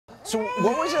So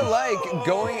what was it like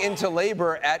going into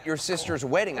labor at your sister's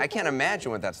wedding? I can't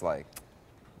imagine what that's like.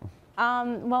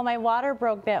 Well, my water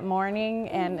broke that morning,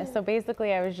 and so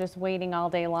basically I was just waiting all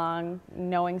day long,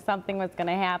 knowing something was going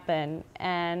to happen.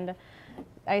 And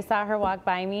I saw her walk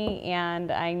by me,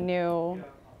 and I knew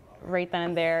right then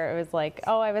and there, it was like,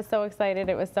 oh, I was so excited.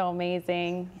 It was so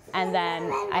amazing. And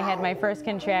then I had my first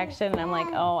contraction, and I'm like,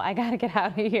 oh, I got to get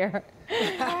out of here.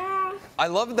 I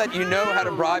love that you know how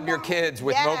to bribe your kids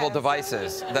with mobile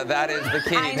devices. That is the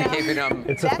key to keeping them.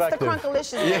 It's That's effective. the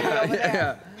crunkalicious over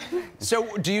there.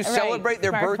 So do you celebrate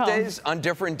their birthdays on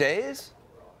different days?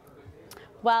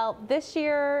 Well, this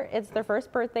year it's their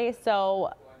first birthday,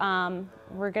 so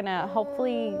we're going to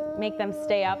hopefully make them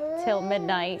stay up till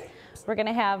midnight. We're going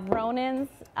to have Ronan's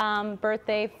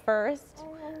birthday first,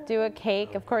 do a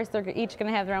cake. Of course, they're each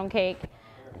going to have their own cake.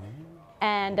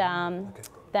 And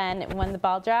then when the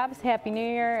ball drops, Happy New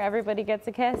Year, everybody gets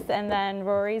a kiss, and then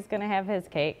Rory's going to have his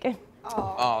cake.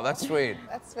 Oh, that's sweet.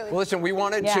 That's really well, listen, we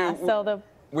wanted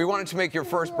we wanted to make your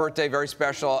first birthday very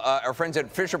special. Our friends at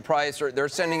Fisher-Price, they're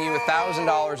sending you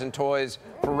 $1,000 in toys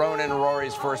for Ronan and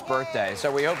Rory's first birthday.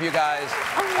 So we hope you guys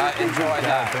enjoy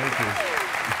that. Thank you.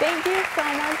 Thank you so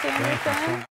much,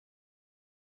 Anderson.